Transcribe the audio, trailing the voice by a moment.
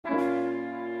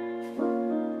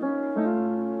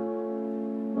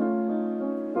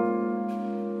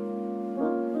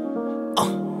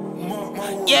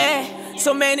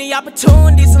So many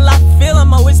opportunities and life I feel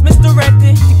I'm always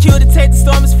misdirected. The cue to take the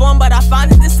storm is formed, but I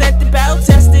find it deceptive, battle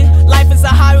tested. Life is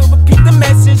a highway, repeat the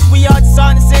message. We all just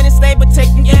on the same state, but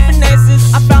taking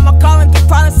finesses. I found my calling through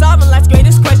problem solving life's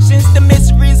greatest questions. The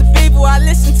mysteries of evil, I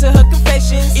listen to her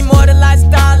confessions.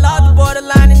 Immortalized dialogue, the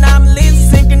borderline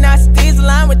anomalies. Synchronicities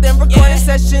align with them recording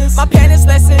sessions. My pen is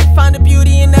lesson, find the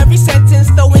beauty in every sentence.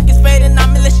 Though ink is fading,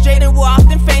 I'm illustrating, we're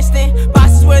often fencing.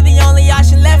 Bosses were the only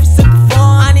option left is to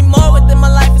perform. I need more within my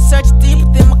life and search deep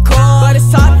within my core. But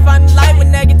it's hard to find the light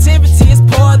when negativity is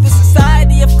poor. This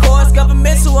society, of course,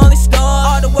 governments who only store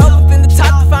all the wealth within the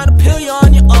top to find a pill you're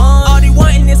on your own. All they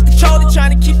wanting is control, they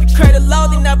trying to keep your credit low.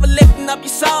 They never lifting up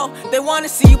your soul, they wanna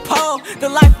see you pull. The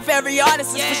life of every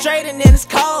artist is frustrating and it's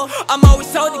cold. I'm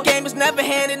always told the game was never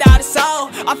handed out, it's all.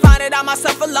 I find it out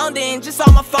myself alone, then just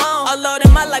on my phone.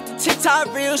 Uploading my life to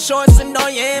TikTok, real short, it's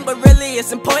annoying, but really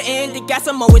it's important. The gas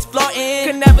I'm always floating,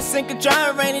 could never sink or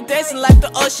drown. Rainy days and like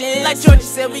the ocean. Like Georgia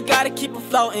said, we gotta keep it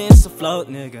floating. So float,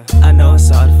 nigga. I know it's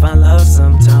hard to find love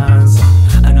sometimes.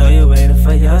 I know you're waiting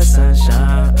for your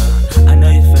sunshine. I know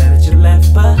you feel that you're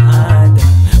left behind,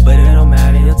 but it don't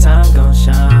matter, your time gon'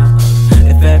 shine.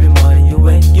 If every morning you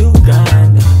wake, you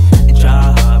grind and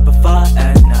try hard before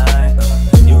at night,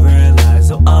 you realize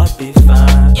it'll all be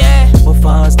fine. Yeah, what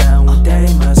falls down one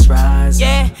day must rise.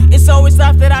 Yeah, it's always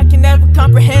life that I can never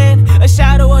comprehend. A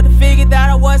shadow of the figure that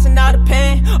I wasn't out of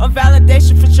pain. On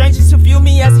validation for strangers who view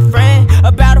me as a friend.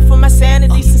 A battle for my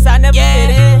sanity since I never fit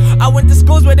in. I went to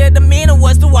schools where their demeanor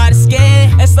was the whitest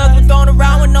skin, and slugs were thrown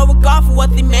around with no regard for what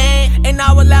they meant. And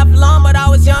I would laugh along, but I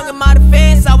was young in my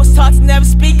defense. I was taught to never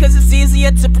speak cause it's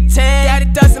easier to pretend that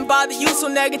it doesn't bother you, so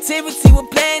negativity would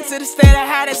blend to the state I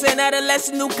had as an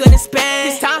adolescent who couldn't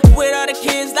spend his time with other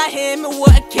kids like him, and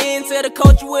we're akin to the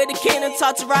culture with the kingdom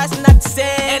taught to rise and not to sin.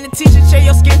 And the teacher share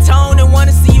your skin tone and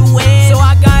wanna see you win. So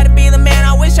I gotta be the man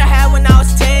I wish I had when I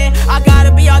was 10. I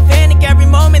gotta be authentic every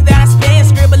moment that I spend.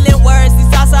 Scribbling words, these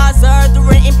thoughts I observe the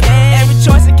written pen. Every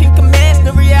choice I can commence,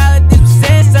 the reality with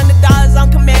sense. $100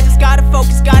 on command, just gotta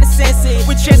focus, gotta sense it.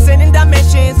 We're transcending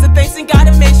dimensions, the things ain't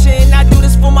gotta mention. I do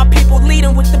this for my people,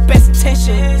 leading with the best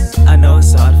intentions. I know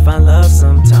it's hard to find love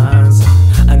sometimes.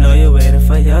 I know you're waiting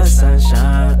for your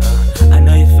sunshine.